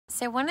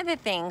So one of the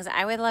things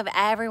I would love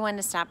everyone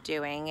to stop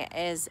doing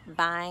is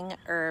buying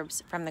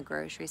herbs from the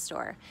grocery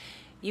store.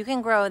 You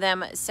can grow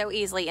them so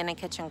easily in a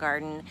kitchen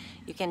garden.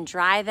 You can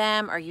dry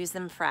them or use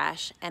them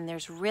fresh, and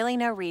there's really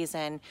no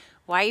reason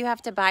why you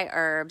have to buy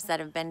herbs that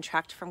have been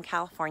trucked from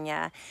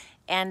California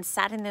and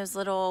sat in those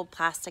little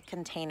plastic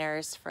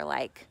containers for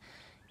like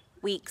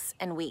weeks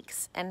and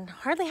weeks and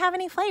hardly have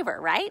any flavor,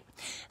 right?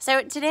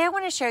 So today I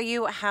want to show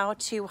you how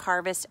to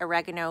harvest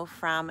oregano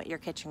from your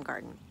kitchen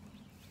garden.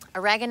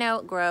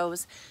 Oregano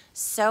grows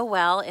so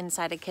well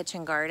inside a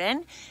kitchen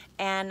garden,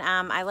 and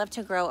I love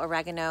to grow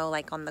oregano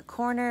like on the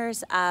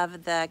corners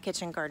of the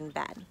kitchen garden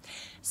bed.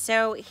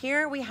 So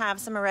here we have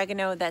some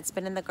oregano that's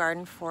been in the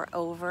garden for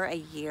over a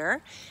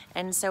year,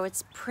 and so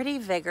it's pretty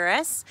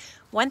vigorous.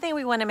 One thing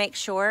we want to make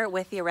sure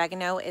with the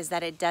oregano is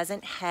that it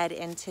doesn't head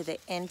into the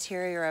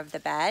interior of the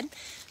bed.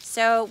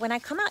 So when I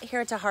come out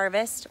here to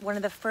harvest, one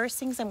of the first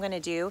things I'm going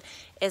to do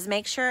is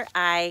make sure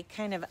I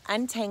kind of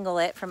untangle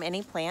it from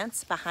any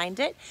plants behind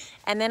it,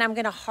 and then I'm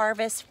going to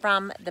harvest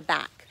from the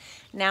back.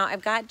 Now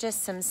I've got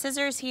just some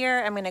scissors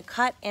here. I'm going to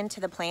cut into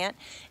the plant,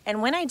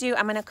 and when I do,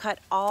 I'm going to cut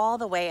all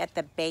the way at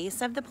the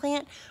base of the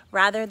plant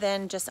rather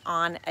than just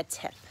on a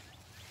tip.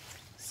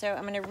 So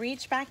I'm going to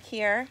reach back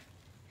here,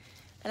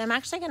 and I'm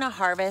actually going to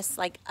harvest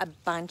like a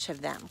bunch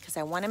of them because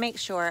I want to make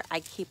sure I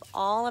keep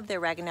all of the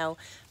oregano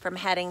from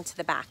heading to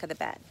the back of the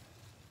bed.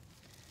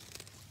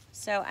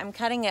 So I'm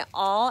cutting it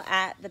all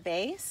at the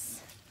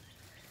base,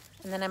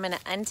 and then I'm going to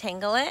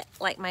untangle it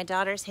like my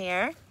daughter's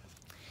hair.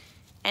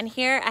 And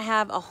here I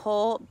have a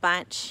whole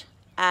bunch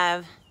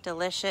of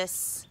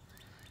delicious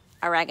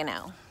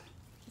oregano.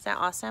 Is that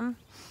awesome?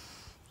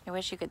 I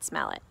wish you could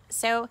smell it.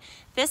 So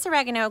this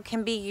oregano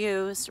can be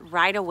used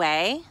right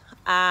away.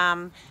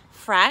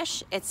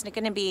 Fresh. It's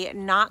going to be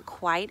not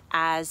quite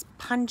as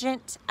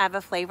pungent of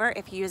a flavor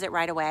if you use it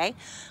right away,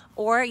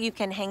 or you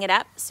can hang it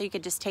up. So you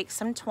could just take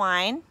some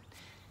twine.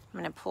 I'm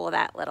going to pull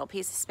that little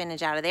piece of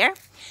spinach out of there.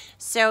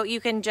 So you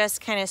can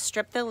just kind of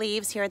strip the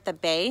leaves here at the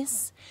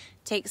base,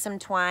 take some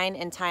twine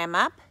and tie them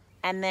up,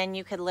 and then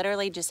you could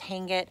literally just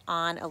hang it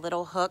on a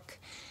little hook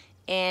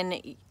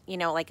in, you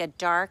know, like a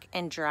dark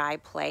and dry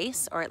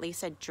place, or at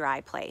least a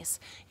dry place.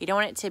 You don't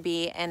want it to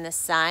be in the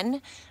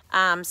sun.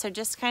 So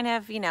just kind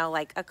of, you know,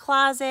 like a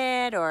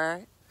closet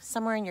or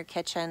somewhere in your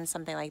kitchen,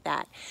 something like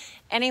that.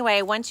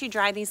 Anyway, once you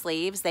dry these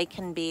leaves, they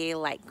can be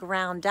like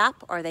ground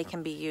up or they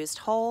can be used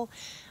whole.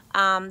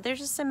 There's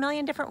just a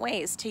million different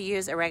ways to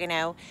use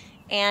oregano,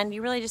 and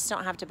you really just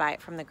don't have to buy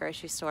it from the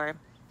grocery store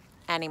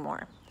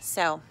anymore.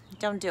 So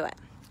don't do it.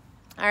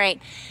 All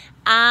right,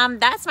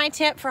 that's my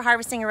tip for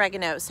harvesting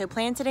oregano. So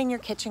plant it in your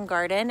kitchen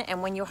garden,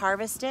 and when you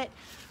harvest it,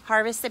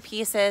 harvest the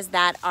pieces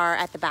that are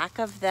at the back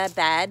of the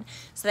bed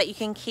so that you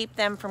can keep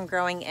them from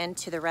growing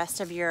into the rest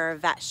of your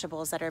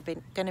vegetables that are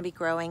going to be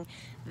growing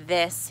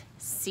this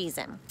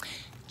season.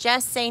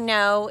 Just say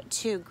no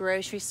to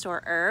grocery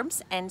store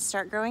herbs and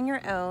start growing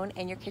your own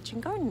in your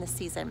kitchen garden this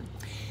season.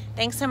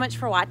 Thanks so much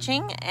for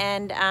watching,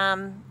 and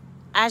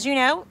as you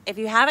know, if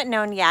you haven't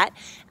known yet,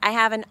 I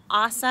have an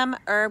awesome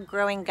herb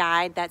growing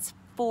guide that's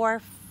for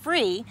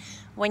free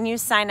when you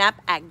sign up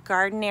at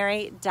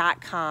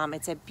Gardenary.com.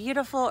 It's a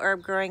beautiful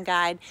herb growing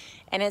guide,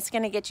 and it's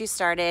going to get you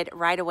started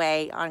right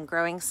away on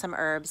growing some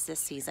herbs this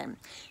season.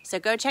 So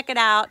go check it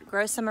out,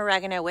 grow some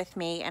oregano with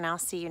me, and I'll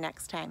see you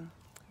next time.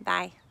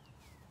 Bye.